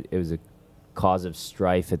was a cause of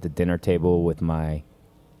strife at the dinner table with my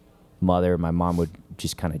mother. My mom would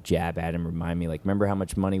just kind of jab at him, remind me, like, remember how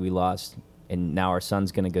much money we lost, and now our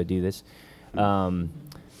son's going to go do this. But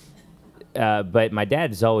my dad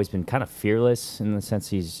has always been kind of fearless in the sense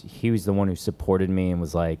he was the one who supported me and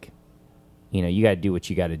was like, you know, you got to do what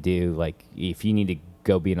you got to do. Like, if you need to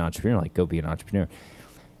go be an entrepreneur, like, go be an entrepreneur.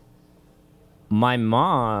 My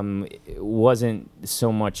mom wasn't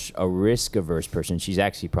so much a risk-averse person. She's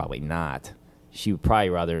actually probably not. She would probably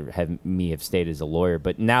rather have stayed as a lawyer.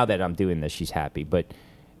 But now that I'm doing this, she's happy. But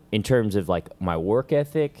in terms of, like, my work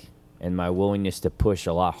ethic and my willingness to push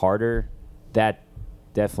a lot harder, that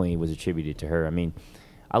definitely was attributed to her. I mean,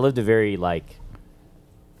 I lived a very, like,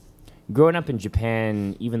 growing up in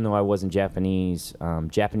Japan, even though I wasn't Japanese,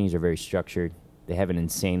 Japanese are very structured. They have an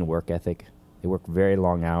insane work ethic. They work very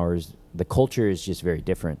long hours. The culture is just very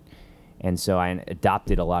different. And so I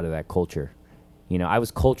adopted a lot of that culture. You know, I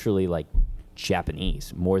was culturally, like,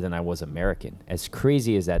 Japanese more than I was American, as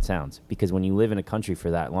crazy as that sounds. Because when you live in a country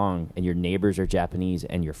for that long and your neighbors are Japanese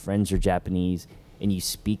and your friends are Japanese and you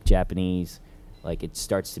speak Japanese, like, it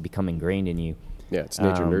starts to become ingrained in you. Yeah, it's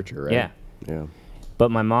nature nurture, right? Yeah.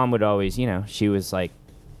 But my mom would always, you know, she was, like,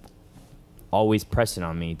 always pressing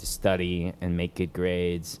on me to study and make good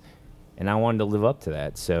grades. And I wanted to live up to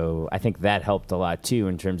that. So I think that helped a lot, too,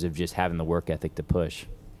 in terms of just having the work ethic to push.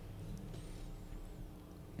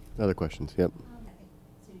 Other questions? Yep.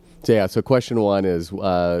 So question 1 is,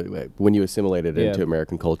 when you assimilated into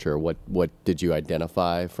American culture, what did you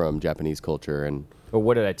identify from Japanese culture? Or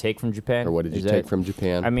what did I take from Japan? Or what did you take from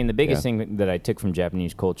Japan? I mean, the biggest thing that I took from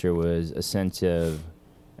Japanese culture was a sense of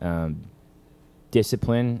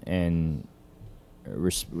discipline and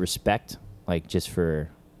respect, like, just for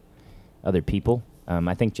other people.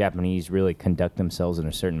 I think Japanese really conduct themselves in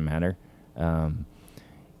a certain manner.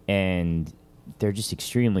 And they're just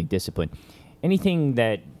extremely disciplined.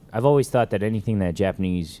 I've always thought that anything that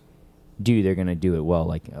Japanese do, they're going to do it well.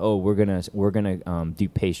 Like, oh, we're going to do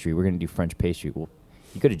pastry. We're going to do French pastry. Well,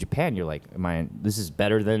 you go to Japan, you're like, this is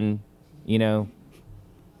better than, you know,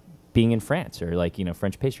 being in France or, like, you know,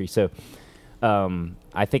 French pastry. So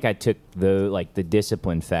I think I took the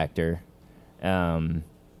discipline factor, and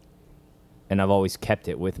I've always kept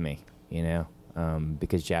it with me, you know,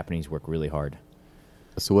 because Japanese work really hard.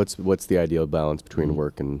 So what's the ideal balance between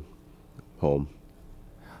work and home?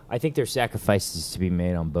 I think there's sacrifices to be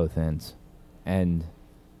made on both ends. And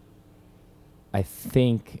I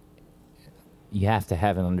think you have to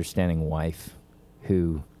have an understanding wife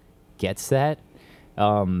who gets that.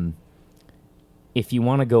 If you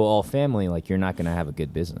want to go all family, like, you're not going to have a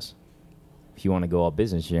good business. If you want to go all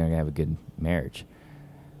business, you're not going to have a good marriage.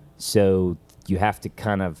 So you have to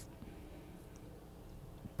kind of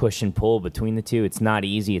push and pull between the two. It's not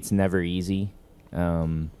easy. It's never easy.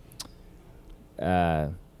 I'd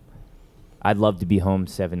love to be home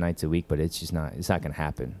 7 nights a week, but it's just not. It's not going to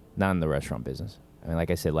happen. Not in the restaurant business. I mean,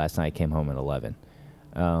 like I said, last night I came home at 11.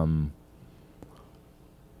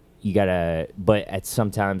 You gotta. But at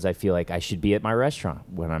sometimes I feel like I should be at my restaurant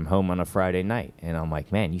when I'm home on a Friday night, and I'm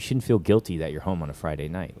like, man, you shouldn't feel guilty that you're home on a Friday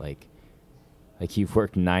night. Like you've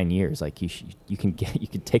worked 9 years. Like you can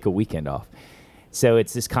take a weekend off. So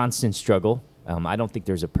it's this constant struggle. I don't think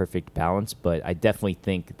there's a perfect balance, but I definitely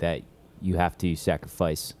think that you have to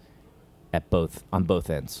sacrifice on both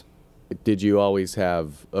ends. Did you always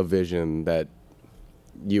have a vision that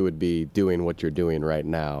you would be doing what you're doing right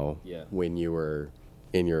now when you were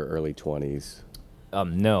in your early 20s?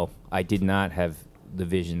 No, I did not have the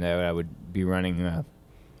vision that I would be running a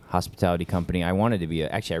hospitality company. I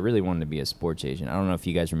really wanted to be a sports agent. I don't know if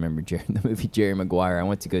you guys remember the movie Jerry Maguire. I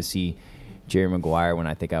went to go see Jerry Maguire when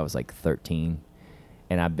I think I was like 13,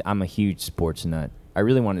 and I'm a huge sports nut. I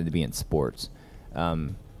really wanted to be in sports.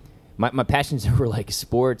 My passions were like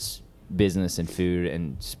sports, business, and food,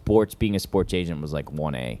 and sports. Being a sports agent was like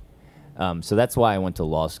 1A. So that's why I went to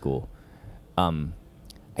law school.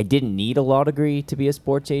 I didn't need a law degree to be a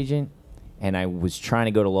sports agent, and I was trying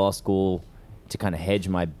to go to law school to kind of hedge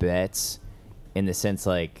my bets in the sense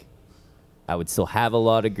like I would still have a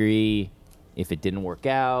law degree if it didn't work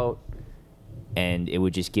out, and it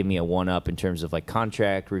would just give me a one-up in terms of like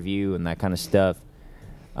contract review and that kind of stuff.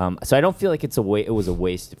 So I don't feel like it was a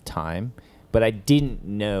waste of time, but I didn't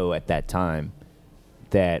know at that time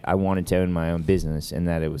that I wanted to own my own business and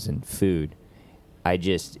that it was in food. It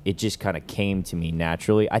just kind of came to me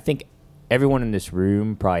naturally. I think everyone in this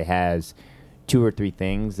room probably has 2 or 3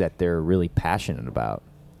 things that they're really passionate about,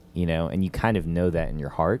 and you kind of know that in your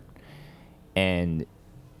heart. And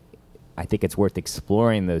I think it's worth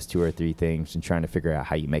exploring those 2 or 3 things and trying to figure out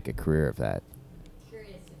how you make a career of that.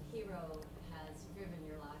 Curious if hero has driven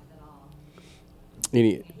your life at all.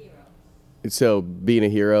 So being a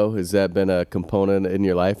hero, has that been a component in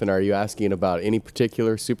your life? And are you asking about any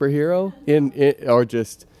particular superhero or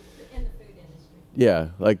just In the food industry. Yeah,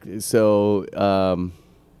 like so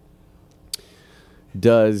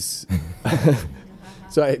does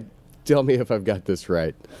tell me if I've got this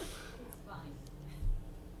right.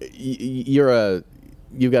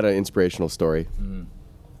 You've got an inspirational story. Mm-hmm.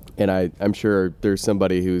 And I'm sure there's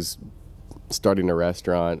somebody who's starting a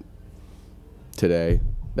restaurant today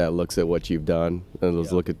that looks at what you've done and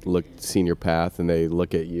seen your path, and they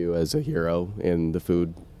look at you as a hero in the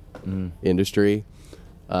food industry.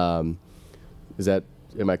 Am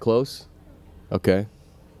I close? Okay.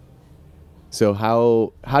 So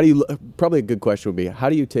how do you, probably a good question would be, how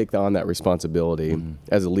do you take on that responsibility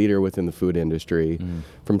as a leader within the food industry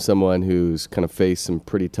from someone who's kind of faced some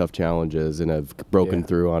pretty tough challenges and have broken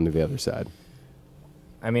through onto the other side?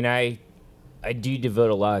 I mean, I do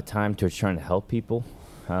devote a lot of time towards trying to help people.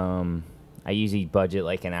 I usually budget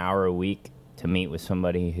like an hour a week to meet with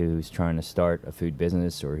somebody who's trying to start a food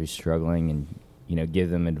business or who's struggling and, give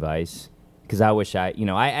them advice. Because I wish I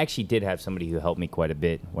actually did have somebody who helped me quite a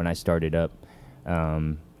bit when I started up.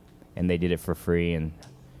 And they did it for free and,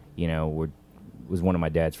 was one of my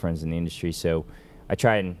dad's friends in the industry. So I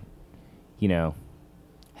try and,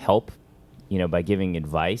 help, by giving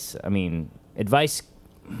advice. I mean, advice,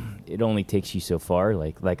 it only takes you so far.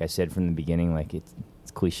 Like I said from the beginning, like it's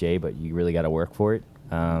cliche, but you really got to work for it.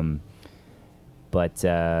 But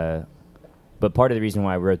part of the reason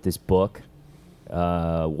why I wrote this book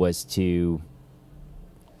was to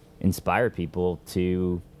inspire people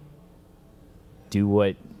to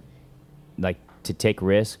do to take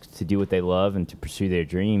risks, to do what they love, and to pursue their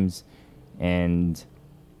dreams. And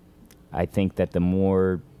I think that the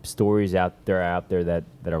more stories out there that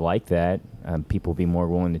are like that, people will be more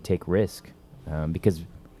willing to take risk. Because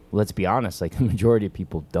let's be honest, like the majority of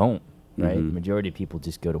people don't, right? The majority of people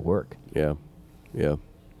just go to work. Yeah. Yeah.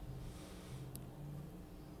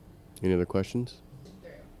 Any other questions?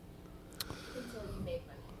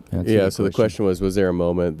 So the question was there a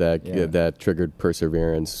moment that triggered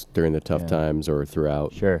perseverance during the tough times or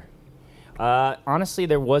throughout? Sure. Honestly,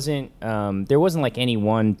 there wasn't like any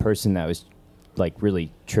one person that was like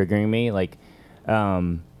really triggering me. Like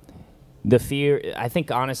the fear, I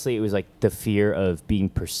think honestly it was like the fear of being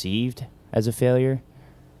perceived as a failure,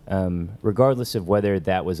 regardless of whether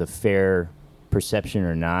that was a fair perception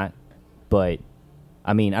or not. But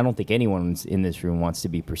I mean, I don't think anyone in this room wants to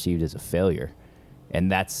be perceived as a failure.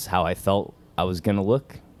 and that's how I felt I was gonna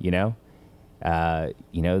look.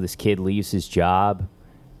 This kid leaves his job,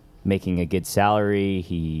 making a good salary.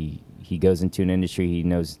 He goes into an industry he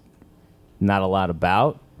knows not a lot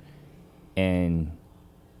about, and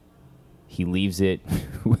he leaves it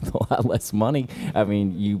with a lot less money. I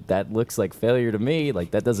mean, that looks like failure to me.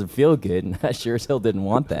 Like, that doesn't feel good, and I sure as hell didn't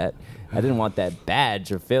want that. I didn't want that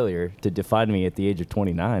badge of failure to define me at the age of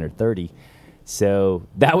 29 or 30. So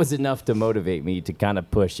that was enough to motivate me to kind of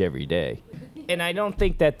push every day. And I don't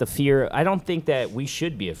think that I don't think that we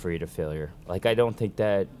should be afraid of failure. Like, I don't think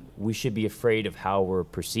that we should be afraid of how we're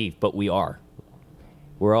perceived, but we are.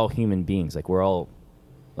 We're all human beings. Like, we're all,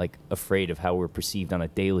 like, afraid of how we're perceived on a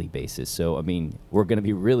daily basis. So, I mean, we're going to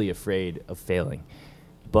be really afraid of failing.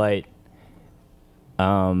 But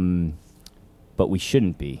we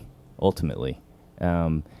shouldn't be, ultimately.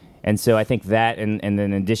 And so I think that, and then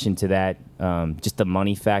in addition to that, just the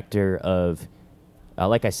money factor of,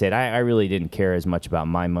 like I said, I really didn't care as much about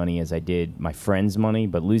my money as I did my friends' money,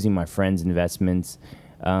 but losing my friends' investments,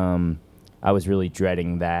 I was really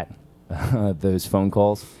dreading that, those phone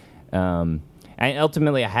calls. And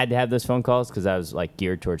ultimately, I had to have those phone calls because I was like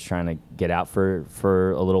geared towards trying to get out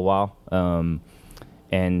for a little while,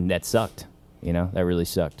 and that sucked. That really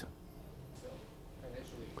sucked.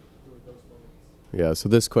 Yeah, so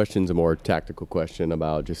this question's a more tactical question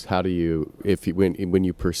about just how do you, when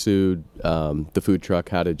you pursued the food truck,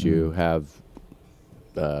 how did you have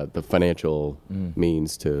the financial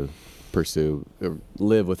means to pursue,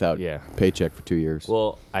 live without paycheck for 2 years?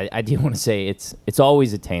 Well, I do want to say it's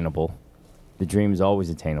always attainable. The dream is always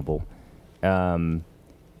attainable. First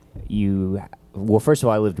of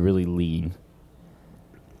all, I lived really lean.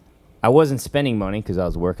 I wasn't spending money because I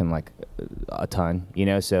was working like a ton,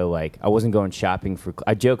 so like I wasn't going shopping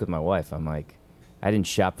I joke with my wife. I'm like, I didn't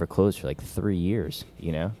shop for clothes for like 3 years,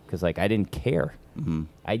 because like I didn't care. Mm-hmm.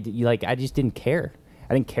 I just didn't care.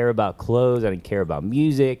 I didn't care about clothes. I didn't care about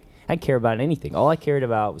music. I didn't care about anything. All I cared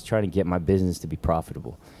about was trying to get my business to be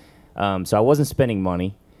profitable. So I wasn't spending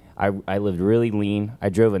money. I lived really lean. I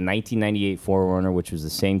drove a 1998 4Runner, which was the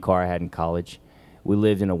same car I had in college. We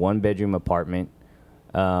lived in a 1-bedroom apartment.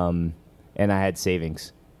 And I had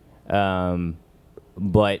savings.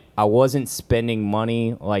 But I wasn't spending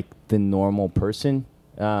money like the normal person.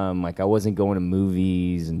 Like I wasn't going to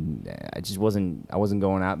movies, and I wasn't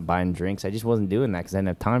going out and buying drinks. I just wasn't doing that because I didn't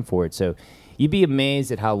have time for it. So you'd be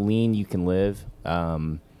amazed at how lean you can live.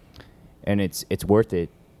 And it's worth it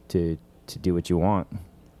to do what you want.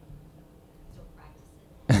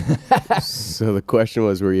 So the question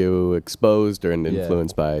was, were you exposed or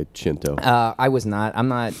influenced by Shinto? I was not. I'm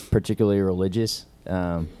not particularly religious.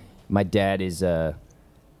 My dad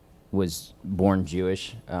was born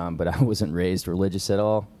Jewish, but I wasn't raised religious at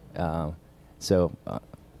all. So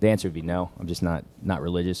the answer would be no. I'm just not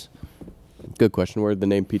religious. Good question. Where did the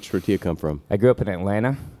name Peached Tortilla come from? I grew up in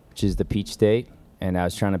Atlanta, which is the Peach State, and I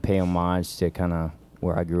was trying to pay homage to kind of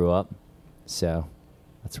where I grew up. So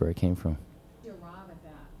that's where it came from.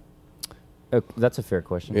 That's a fair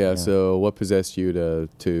question. Yeah. So, what possessed you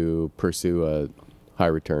to pursue a high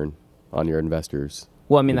return on your investors?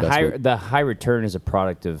 Well, I mean, the high return is a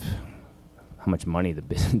product of how much money the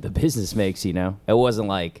business makes. It wasn't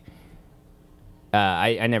like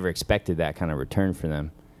I never expected that kind of return for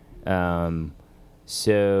them.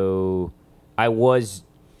 So I was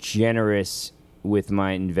generous with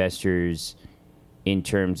my investors in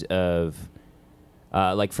terms of,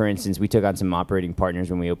 like for instance, we took on some operating partners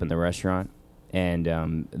when we opened the restaurant. And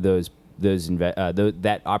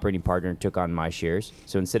that operating partner took on my shares.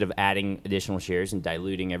 So instead of adding additional shares and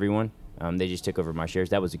diluting everyone, they just took over my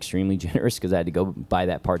shares. That was extremely generous because I had to go buy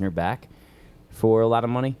that partner back for a lot of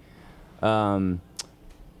money. I've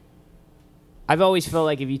always felt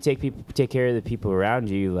like if you take care of the people around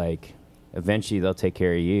you, like eventually they'll take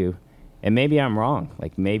care of you. And maybe I'm wrong.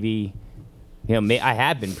 Like maybe, I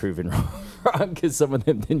have been proven wrong because some of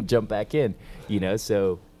them didn't jump back in.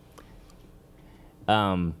 So.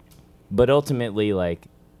 But ultimately, like,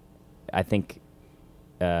 I think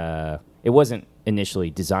it wasn't initially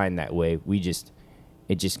designed that way. The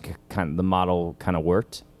model kind of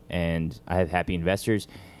worked, and I had happy investors.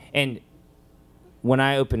 And when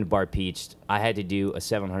I opened Bar Peached, I had to do a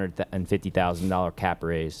 $750,000 cap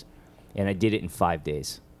raise, and I did it in 5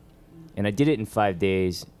 days. And I did it in 5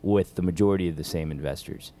 days with the majority of the same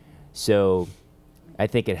investors. So I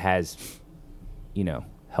think it has,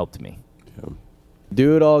 helped me. Yeah.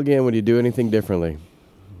 Do it all again. Would you do anything differently?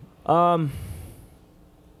 Well,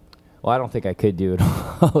 I don't think I could do it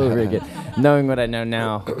all over again, knowing what I know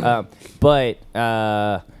now. But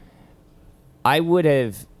I would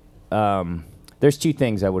have. There's two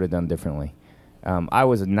things I would have done differently. I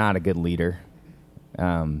was not a good leader.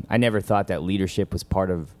 I never thought that leadership was part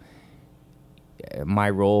of my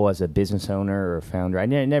role as a business owner or founder. It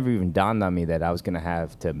never even dawned on me that I was going to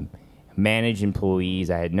have to manage employees.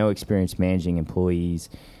 I had no experience managing employees.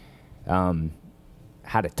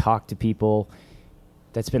 How to talk to people.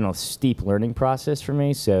 That's been a steep learning process for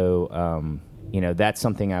me. So, that's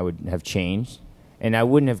something I would have changed. And I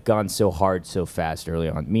wouldn't have gone so hard so fast early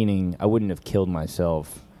on, meaning I wouldn't have killed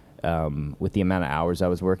myself with the amount of hours I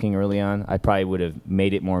was working early on. I probably would have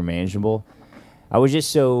made it more manageable. I was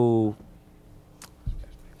just so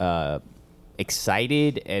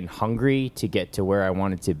excited and hungry to get to where I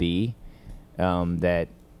wanted to be that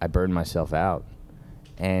I burned myself out.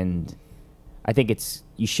 And I think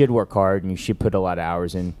you should work hard and you should put a lot of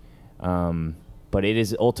hours in. But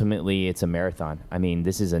it's a marathon. I mean,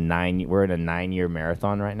 we're in a 9-year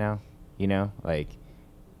marathon right now,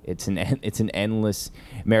 it's an endless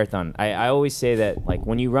marathon. I always say that, like,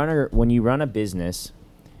 when you run a business,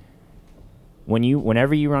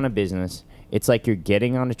 whenever you run a business, it's like you're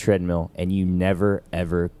getting on a treadmill and you never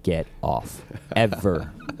ever get off.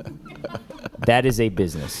 Ever. That is a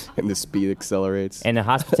business. And the speed accelerates. And a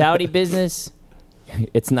hospitality business,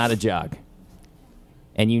 it's not a jog.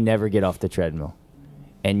 And you never get off the treadmill.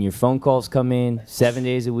 And your phone calls come in 7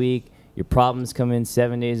 days a week. Your problems come in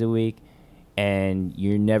 7 days a week. And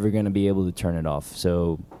you're never going to be able to turn it off.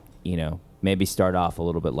 So, maybe start off a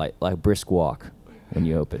little bit like a brisk walk when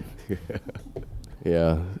you open.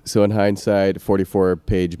 Yeah. So in hindsight,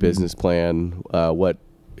 44-page business plan, what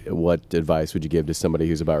advice would you give to somebody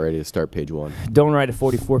who's about ready to start page 1? Don't write a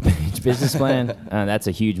 44-page business plan. That's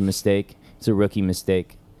a huge mistake. It's a rookie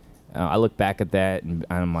mistake. I look back at that and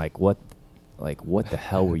I'm like, what the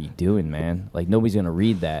hell were you doing, man? Like, nobody's going to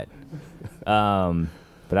read that.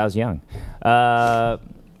 But I was young.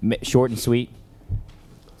 Short and sweet,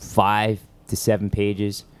 5 to 7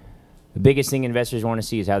 pages. The biggest thing investors want to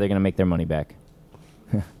see is how they're going to make their money back.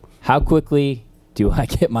 How quickly do I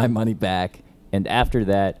get my money back? And after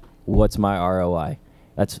that, what's my ROI?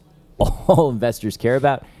 That's all investors care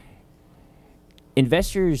about.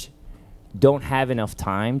 Investors don't have enough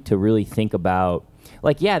time to really think about,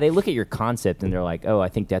 they look at your concept and they're like, oh, I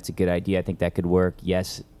think that's a good idea. I think that could work.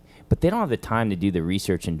 Yes. But they don't have the time to do the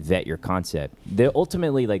research and vet your concept. They're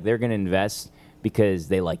ultimately, they're going to invest because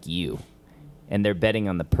they like you. And they're betting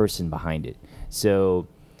on the person behind it. So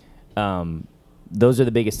those are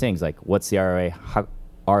the biggest things. Like, what's the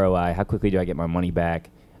ROI? How quickly do I get my money back?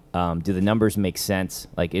 Do the numbers make sense?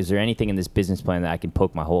 Like, is there anything in this business plan that I can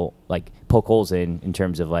poke holes in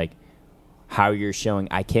terms of, how you're showing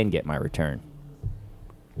I can get my return?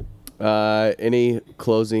 Any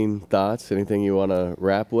closing thoughts? Anything you want to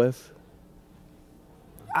wrap with?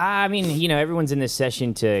 I mean, everyone's in this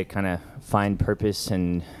session to kind of find purpose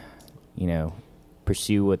and,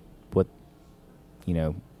 pursue what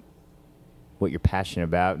you're passionate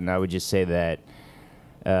about. And I would just say that,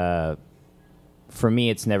 for me,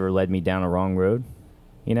 it's never led me down a wrong road.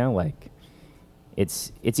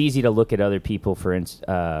 It's easy to look at other people for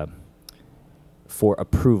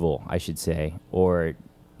approval, I should say, or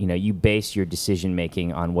you base your decision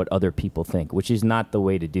making on what other people think, which is not the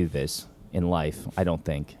way to do this in life. I don't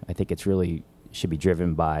think. I think it's really should be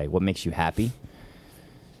driven by what makes you happy,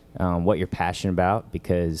 what you're passionate about.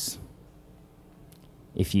 Because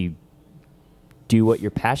if you do what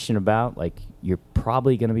you're passionate about, you're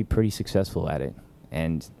probably going to be pretty successful at it.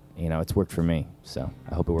 And it's worked for me, so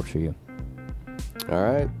I hope it works for you. All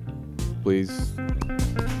right, please.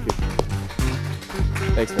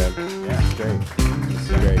 Thanks, man. Yeah, great. This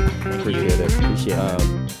is great. Appreciate it. Appreciate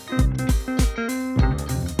it.